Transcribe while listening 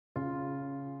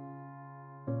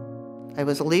I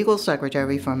was a legal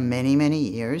secretary for many, many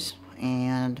years,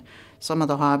 and some of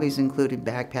the hobbies included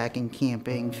backpacking,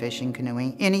 camping, fishing,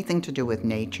 canoeing, anything to do with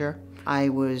nature. I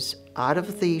was out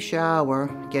of the shower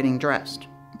getting dressed,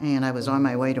 and I was on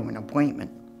my way to an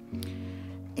appointment.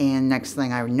 And next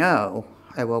thing I know,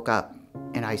 I woke up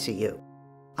in ICU.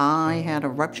 I had a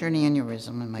ruptured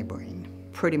aneurysm in my brain.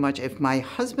 Pretty much if my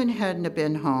husband hadn't have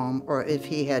been home, or if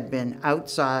he had been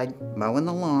outside mowing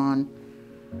the lawn,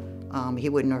 he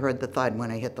wouldn't have heard the thud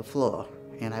when I hit the floor,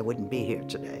 and I wouldn't be here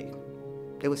today.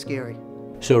 It was scary.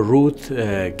 So Ruth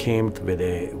came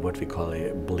with what we call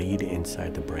a bleed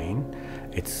inside the brain.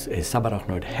 It's a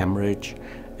subarachnoid hemorrhage,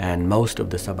 and most of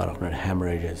the subarachnoid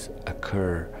hemorrhages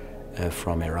occur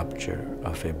from a rupture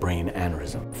of a brain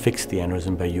aneurysm. Fixed the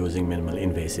aneurysm by using minimal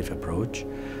invasive approach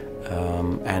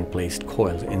and placed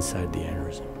coils inside the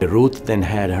aneurysm. Ruth then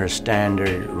had her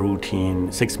standard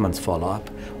routine 6 months follow-up.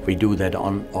 We do that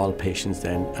on all patients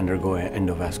that undergo an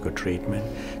endovascular treatment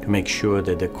to make sure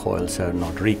that the coils are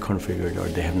not reconfigured or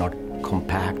they have not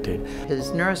compacted.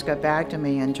 His nurse got back to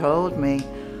me and told me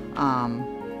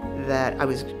that I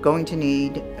was going to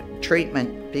need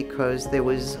treatment because there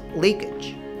was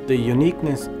leakage. The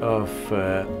uniqueness of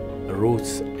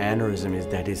Ruth's aneurysm is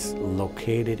that it's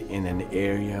located in an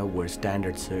area where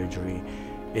standard surgery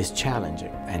is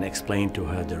challenging, and explained to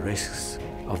her the risks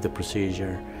of the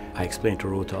procedure. I explained to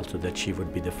Ruth also that she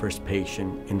would be the first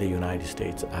patient in the United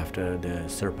States after the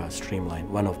Surpass Streamline,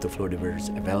 one of the flow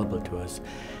diverters available to us,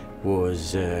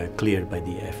 was cleared by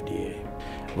the FDA.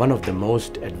 One of the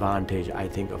most advantage, I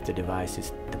think, of the device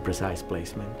is the precise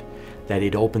placement, that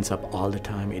it opens up all the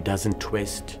time, it doesn't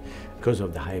twist. Because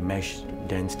of the high mesh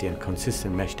density and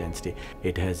consistent mesh density,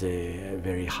 it has a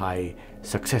very high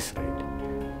success rate.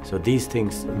 So these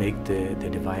things make the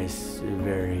device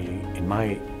very, in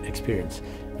my experience,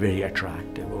 very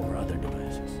attractive over other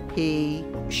devices. He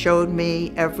showed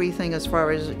me everything as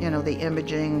far as, the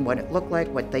imaging, what it looked like,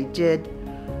 what they did,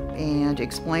 and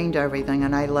explained everything,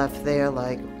 and I left there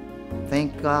like,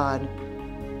 thank God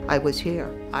I was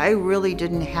here. I really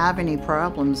didn't have any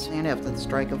problems, and after the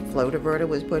Stryker flow diverter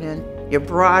was put in, you're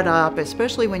brought up,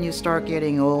 especially when you start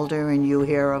getting older and you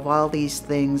hear of all these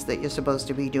things that you're supposed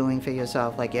to be doing for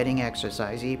yourself, like getting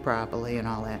exercise, eat properly and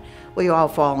all that. We all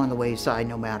fall on the wayside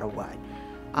no matter what.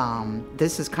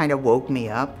 This has kind of woke me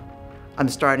up. I'm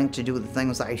starting to do the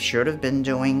things I should have been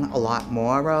doing a lot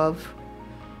more of,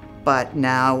 but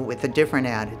now with a different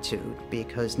attitude,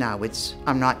 because now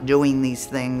I'm not doing these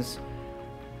things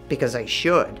because I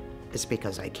should, it's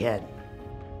because I can.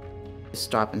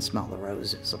 Stop and smell the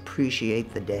roses,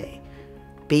 appreciate the day.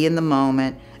 Be in the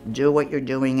moment, do what you're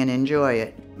doing and enjoy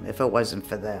it. If it wasn't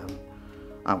for them,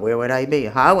 where would I be?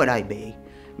 How would I be?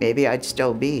 Maybe I'd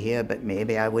still be here, but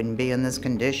maybe I wouldn't be in this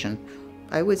condition.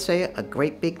 I would say a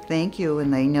great big thank you,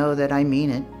 and they know that I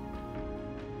mean it.